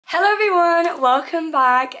Hello everyone, welcome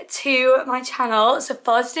back to my channel. So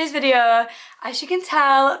for today's video, as you can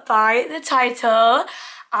tell by the title,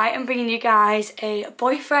 I am bringing you guys a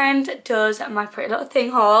boyfriend does my Pretty Little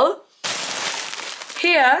Thing haul.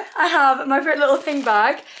 Here I have my Pretty Little Thing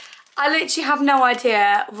bag. I literally have no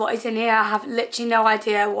idea what is in here. I have literally no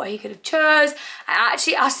idea what he could have chose. I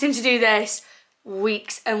actually asked him to do this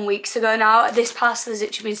weeks and weeks ago now. This parcel has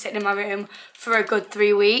literally been sitting in my room for a good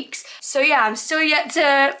 3 weeks. So yeah, I'm still yet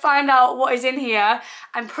to find out what is in here.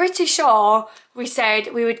 I'm pretty sure we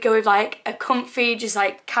said we would go with like a comfy, just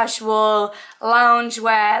like casual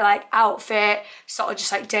loungewear like outfit, sort of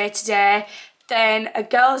just like day to day. Then a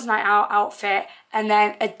girls' night out outfit, and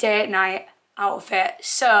then a date night outfit.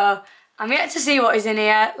 So I'm yet to see what is in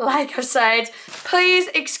here. Like I've said, please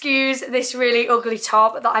excuse this really ugly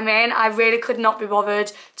top that I'm in. I really could not be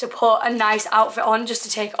bothered to put a nice outfit on just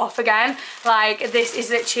to take off again. Like, this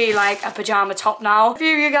is literally like a pyjama top now. A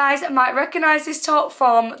few of you guys might recognise this top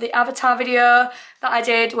from the Avatar video that I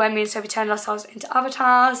did when me and Sophie turned ourselves into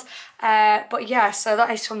avatars. But yeah, so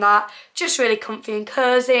that is from that. Just really comfy and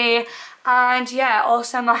cosy. And yeah,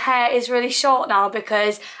 also my hair is really short now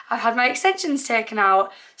because I've had my extensions taken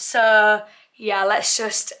out. So yeah, let's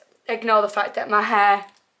just ignore the fact that my hair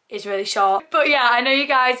is really short. But yeah, I know you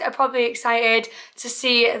guys are probably excited to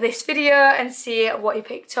see this video and see what he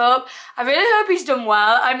picked up. I really hope he's done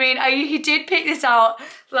well. I mean, he did pick this out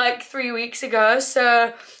like 3 weeks ago,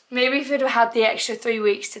 so maybe if he'd have had the extra 3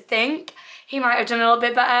 weeks to think, he might have done a little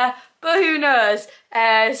bit better. But who knows?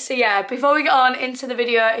 So yeah, before we get on into the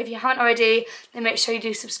video, if you haven't already, then make sure you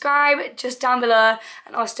do subscribe just down below,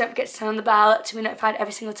 and also don't forget to turn on the bell to be notified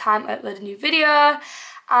every single time I upload a new video.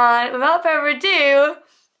 And without further ado,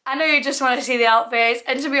 I know you just want to see the outfits,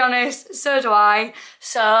 and to be honest, so do I.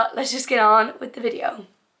 So let's just get on with the video.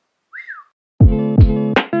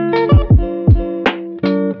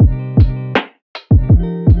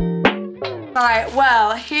 Right,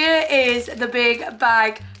 well, here is the big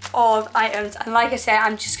bag of items, and like I said,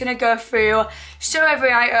 I'm just gonna go through, show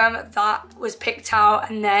every item that was picked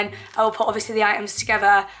out, and then I will put obviously the items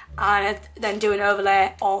together and then do an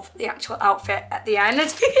overlay of the actual outfit at the end.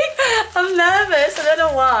 I'm nervous, I don't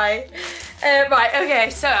know why. Right, okay,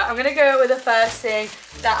 so I'm gonna go with the first thing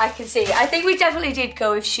that I can see. I think we definitely did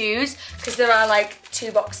go with shoes because there are like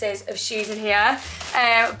 2 boxes of shoes in here,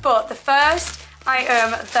 but the first item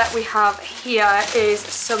that we have here is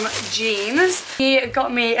some jeans. He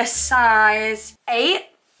got me a size 8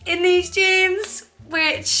 in these jeans,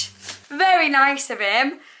 which very nice of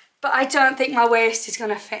him, but I don't think my waist is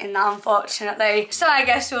gonna fit in that, unfortunately. So I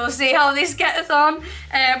guess we'll see how this gets on.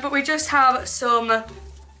 But we just have some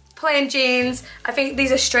plain jeans. I think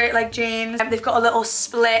these are straight leg jeans. They've got a little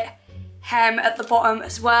split hem at the bottom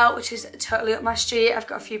as well, which is totally up my street. I've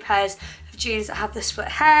got a few pairs of jeans that have the split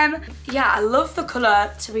hem. Yeah, I love the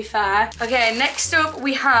colour, to be fair. Okay, next up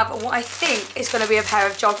we have what I think is going to be a pair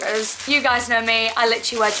of joggers. You guys know me, I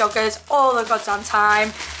literally wear joggers all the goddamn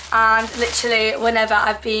time, and literally whenever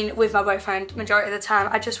I've been with my boyfriend, majority of the time,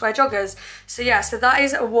 I just wear joggers. So yeah, so that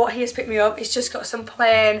is what he has picked me up. He's just got some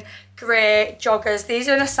plain grey joggers. These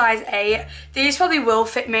are in a size 8. These probably will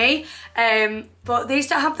fit me, but these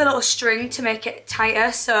don't have the little string to make it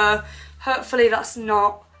tighter, so hopefully that's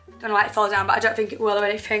not gonna like fall down, but I don't think it will or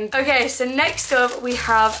anything. Okay, so next up we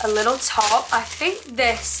have a little top. I think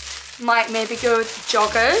this might maybe go with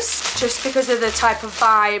joggers, just because of the type of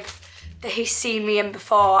vibe that he's seen me in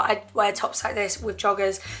before. I wear tops like this with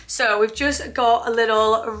joggers. So we've just got a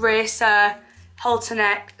little racer halter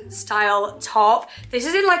neck style top. This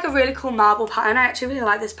is in like a really cool marble pattern. I actually really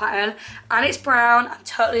like this pattern, and it's brown. I'm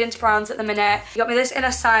totally into browns at the minute. He got me this in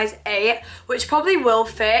a size 8, which probably will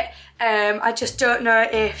fit. I just don't know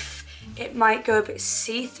if it might go a bit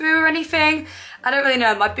see-through or anything. I don't really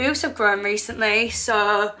know. My boobs have grown recently,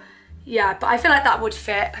 so yeah, but I feel like that would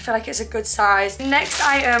fit. I feel like it's a good size. Next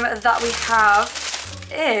item that we have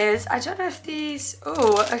is, I don't know if these,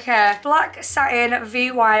 oh, okay. Black satin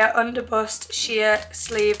V-wire underbust sheer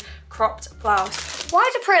sleeve cropped blouse. Why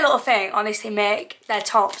do Pretty Little Thing honestly make their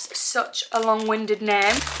tops such a long-winded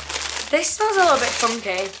name? This smells a little bit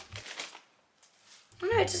funky. Oh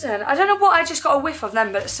no, it doesn't. I don't know what I just got a whiff of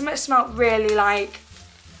then, but something smelled really like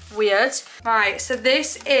weird. Right, so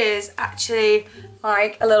this is actually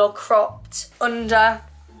like a little cropped under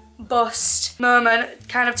bust moment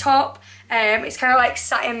kind of top. It's kind of like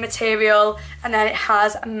satin material, and then it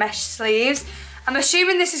has mesh sleeves. I'm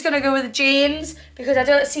assuming this is going to go with the jeans because I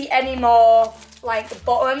don't see any more like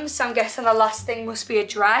bottoms, so I'm guessing the last thing must be a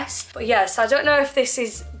dress. But yeah, so I don't know if this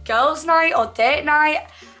is girls' night or date night.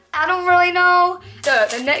 I don't really know. So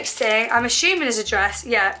the next thing, I'm assuming is a dress.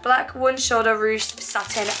 Yeah, black one shoulder ruched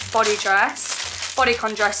satin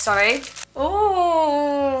bodycon dress, sorry.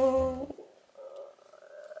 Oh.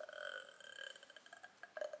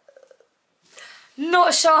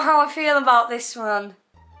 Not sure how I feel about this one.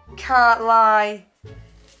 Can't lie.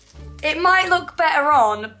 It might look better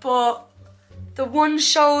on, but the one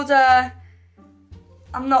shoulder,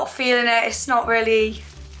 I'm not feeling it. It's not really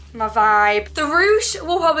my vibe. The ruche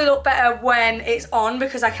will probably look better when it's on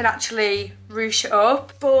because I can actually ruche it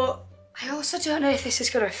up, but I also don't know if this is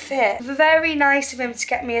gonna fit. Very nice of him to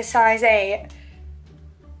get me a size 8,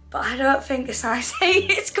 but I don't think a size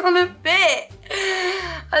 8 is gonna fit.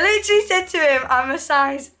 I literally said to him, I'm a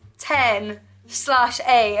size 10/8.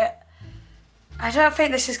 I don't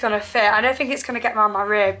think this is gonna fit. I don't think it's gonna get around my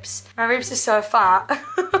ribs. My ribs are so fat.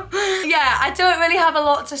 Yeah, I don't really have a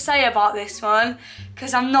lot to say about this one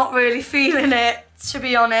because I'm not really feeling it, to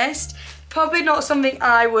be honest. Probably not something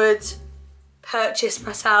I would purchase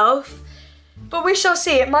myself, but we shall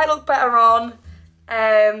see. It might look better on.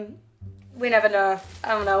 We never know. I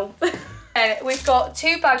don't know. And we've got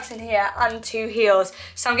 2 bags in here and 2 heels.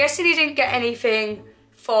 So I'm guessing he didn't get anything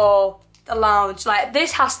for the lounge. Like,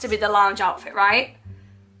 this has to be the lounge outfit, right?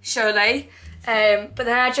 Surely. But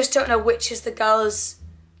then I just don't know which is the girls'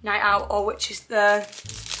 night out or which is the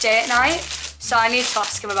date night. So I need to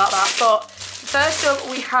ask him about that. But first up,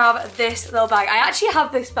 we have this little bag. I actually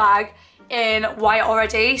have this bag in white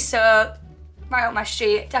already. So right up my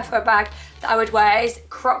street, definitely a bag that I would wear. Is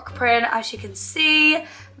croc print, as you can see.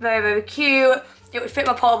 Very, very cute. It would fit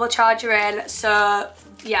my portable charger in. So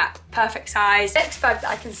yeah, perfect size. Next bag that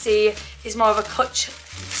I can see is more of a clutch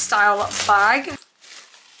style bag.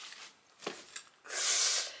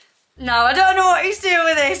 No, I don't know what he's doing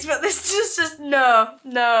with this, but this is just no.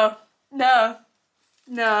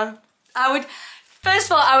 First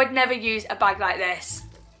of all, I would never use a bag like this.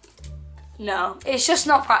 No, it's just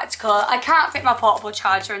not practical. I can't fit my portable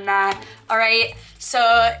charger in there, all right?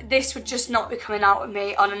 So this would just not be coming out with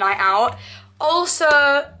me on a night out.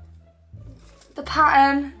 Also, the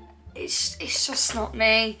pattern, it's just not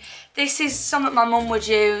me. This is something my mum would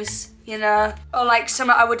use, you know? Or like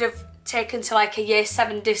something I would have taken to like a year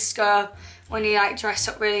 7 disco when you like dress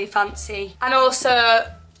up really fancy. And also,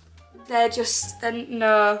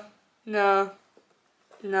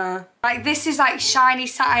 no. Like this is like shiny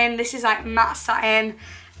satin, this is like matte satin,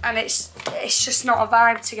 and it's just not a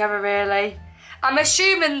vibe together really. I'm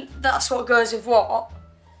assuming that's what goes with what.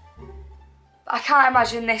 I can't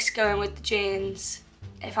imagine this going with the jeans,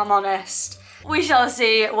 if I'm honest. We shall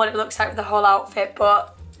see what it looks like with the whole outfit,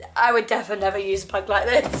 but I would definitely never use a bag like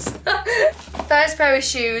this. First pair of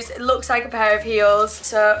shoes, it looks like a pair of heels.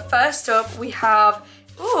 So first up we have,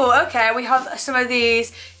 we have some of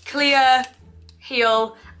these clear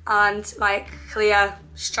heel and like clear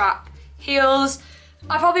strap heels.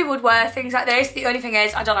 I probably would wear things like this. The only thing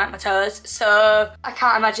is I don't like my toes, so I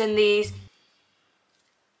can't imagine these.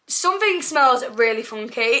 Something smells really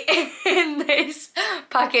funky in this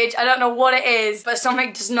package. I don't know what it is, but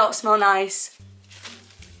something does not smell nice.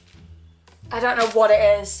 I don't know what it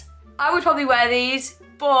is. I would probably wear these,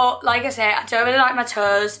 but like I say, I don't really like my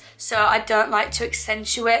toes, so I don't like to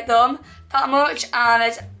accentuate them that much.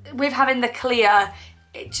 And with having the clear,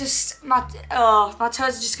 it just, my toes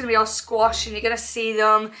are just gonna be all squashed and you're gonna see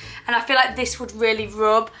them. And I feel like this would really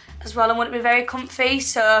rub as well and wouldn't be very comfy.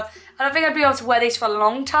 So I don't think I'd be able to wear these for a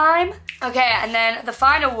long time. Okay, and then the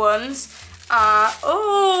final ones are,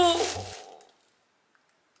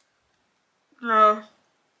 no,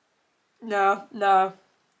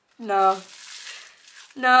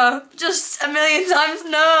 just a million times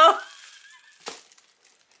no.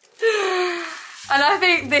 And I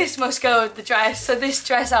think this must go with the dress. So this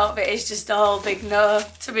dress outfit is just a whole big no,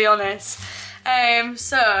 to be honest.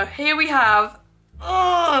 So here we have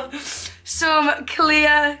some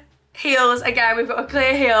clear heels. Again, we've got a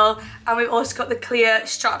clear heel and we've also got the clear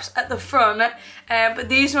straps at the front. But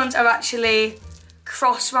these ones are actually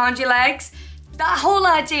crossed around your legs. That whole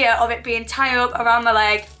idea of it being tied up around my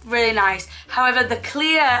leg, really nice. However, the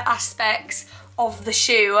clear aspects of the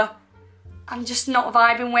shoe, I'm just not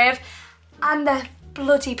vibing with. And the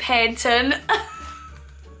bloody painting.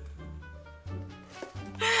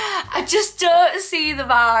 I just don't see the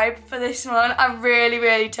vibe for this one. I really,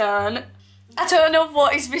 really don't. I don't know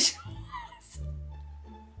what his vision was.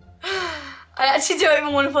 I actually don't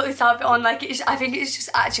even want to put this outfit on. Like, I think it's just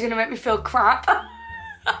actually going to make me feel crap.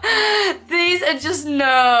 These are just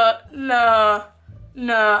no.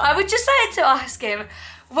 I would just like to ask him,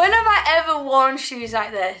 when have I ever worn shoes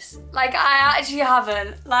like this? Like, I actually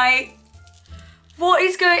haven't. Like, What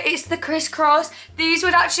is going, it's the crisscross. These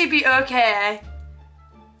would actually be okay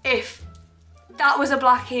if that was a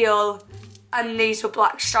black heel and these were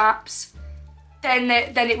black straps. Then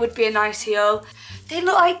it would be a nice heel. They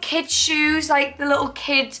look like kids' shoes, like the little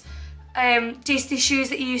kid Disney shoes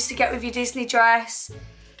that you used to get with your Disney dress.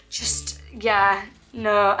 Just, yeah,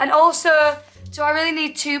 no. And also, do I really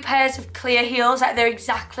need 2 pairs of clear heels? Like they're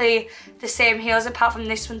exactly the same heels apart from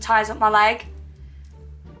this one ties up my leg.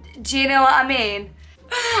 Do you know what I mean?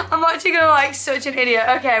 I'm actually gonna like such an idiot.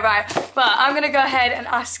 Okay, right, but I'm gonna go ahead and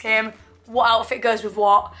ask him what outfit goes with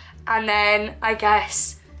what, and then I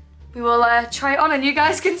guess we will try it on and you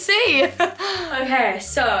guys can see. Okay,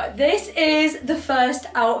 so this is the first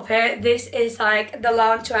outfit. This is like the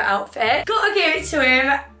loungewear outfit. Gotta give it to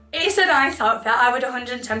him. It's a nice outfit. I would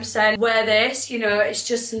 110% wear this. You know, it's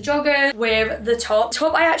just some joggers with the top.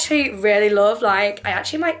 Top I actually really love. Like, I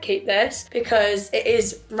actually might keep this because it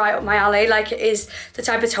is right up my alley. Like, it is the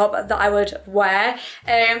type of top that I would wear.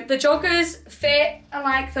 The joggers fit. I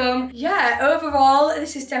like them. Yeah, overall,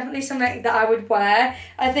 this is definitely something that I would wear.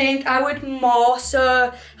 I think I would more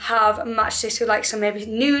so have matched this with like some maybe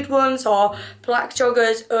nude ones or black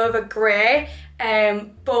joggers over grey.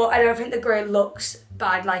 But I don't think the grey looks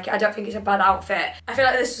bad. Like, I don't think it's a bad outfit. I feel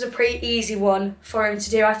like this was a pretty easy one for him to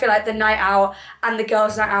do. I feel like the night out and the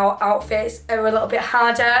girls' night out outfits are a little bit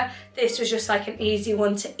harder. This was just like an easy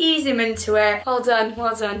one to ease him into it. Well done,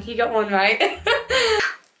 well done. You got one right.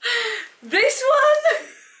 This one.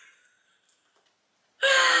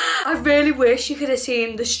 I really wish you could have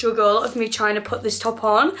seen the struggle of me trying to put this top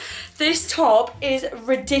on. This top is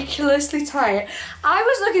ridiculously tight. I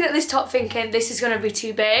was looking at this top thinking this is going to be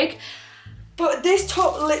too big. But this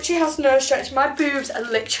top literally has no stretch. My boobs are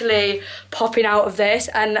literally popping out of this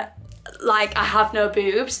and like I have no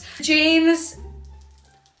boobs. Jeans,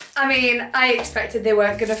 I mean, I expected they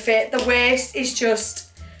weren't gonna fit. The waist is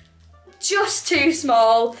just too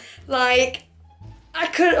small. Like, I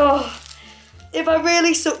could, if I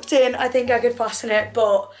really sucked in, I think I could fasten it,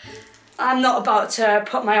 but I'm not about to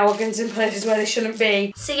put my organs in places where they shouldn't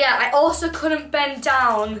be. So yeah, I also couldn't bend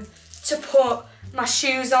down to put my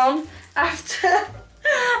shoes on after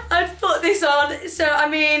I'd put this on. So I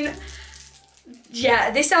mean,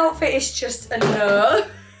 yeah, this outfit is just a no.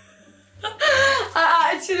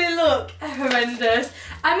 I actually look horrendous.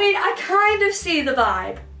 I mean, I kind of see the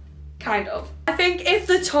vibe, kind of. I think if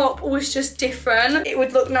the top was just different, it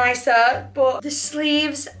would look nicer, but the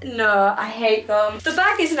sleeves, no, I hate them. The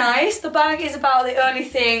bag is nice. The bag is about the only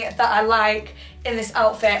thing that I like in this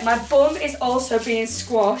outfit. My bum is also being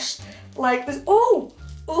squashed. Like, there's, oh,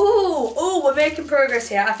 we're making progress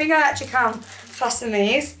here. I think I actually can fasten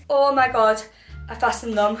these. Oh my God, I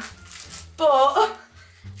fastened them. But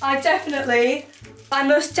I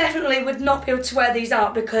most definitely would not be able to wear these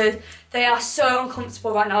out because they are so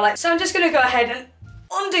uncomfortable right now. Like, so I'm just gonna go ahead and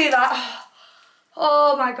undo that.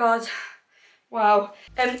 Oh my God, wow.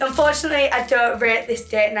 Unfortunately, I don't rate this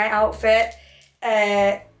date night outfit.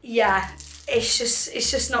 Yeah, it's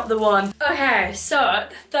just not the one. Okay, so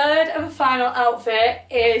the third and final outfit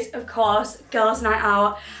is, of course, girls' night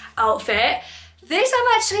out outfit. This I'm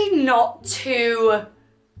actually not too,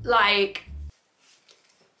 like,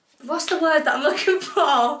 what's the word that I'm looking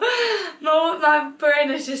for? My brain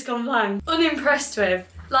has just gone blank. Unimpressed with.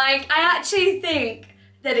 Like, I actually think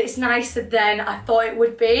that it's nicer than I thought it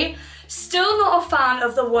would be. Still not a fan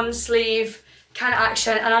of the one sleeve kind of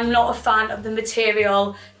action, and I'm not a fan of the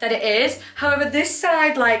material that it is. However, this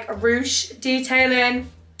side, like, ruche detailing,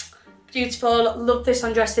 beautiful. Love this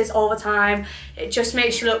on dresses all the time. It just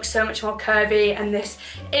makes you look so much more curvy, and this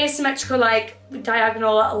asymmetrical, like,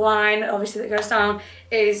 diagonal line, obviously, that goes down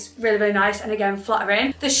is really, really nice, and again,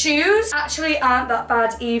 flattering. The shoes actually aren't that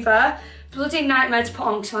bad either. Bloody nightmare to put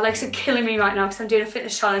on because my legs are killing me right now because I'm doing a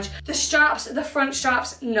fitness challenge. The straps, the front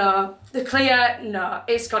straps, no. The clear, no.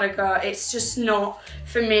 It's gotta go. It's just not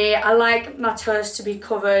for me. I like my toes to be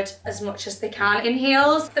covered as much as they can in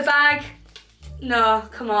heels. The bag, no,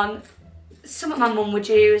 come on. Something my mum would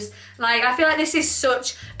use. Like, I feel like this is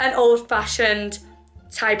such an old-fashioned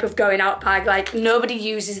type of going out bag. Like, nobody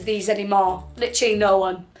uses these anymore. Literally no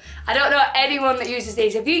one. I don't know anyone that uses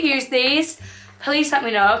these. If you use these, please let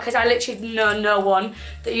me know, because I literally know no one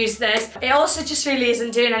that uses this. It also just really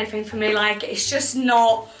isn't doing anything for me. Like, it's just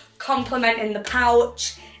not complimenting the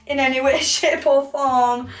pouch in any way, shape or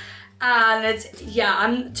form. And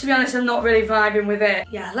yeah, to be honest, I'm not really vibing with it.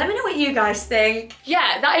 Yeah, let me know what you guys think.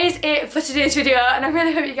 Yeah, that is it for today's video, and I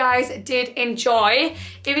really hope you guys did enjoy.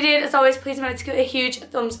 If you did, as always, please remember to give it a huge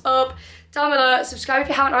thumbs up. down below, subscribe if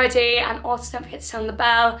you haven't already, and also don't forget to turn on the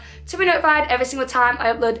bell to be notified every single time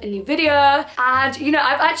I upload a new video. And you know,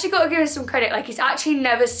 I've actually got to give him some credit, like he's actually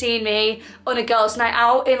never seen me on a girls' night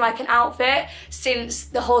out in like an outfit since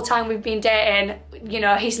the whole time we've been dating. You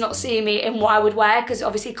know, he's not seen me in what I would wear because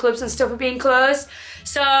obviously clubs and stuff are being closed.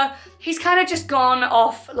 So he's kind of just gone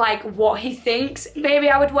off like what he thinks maybe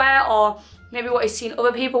I would wear, or maybe what he's seen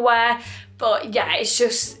other people wear. But yeah, it's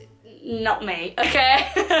just not me,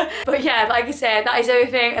 okay? But yeah, like I said, that is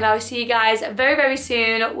everything, and I will see you guys very, very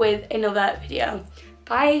soon with another video.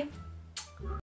 Bye.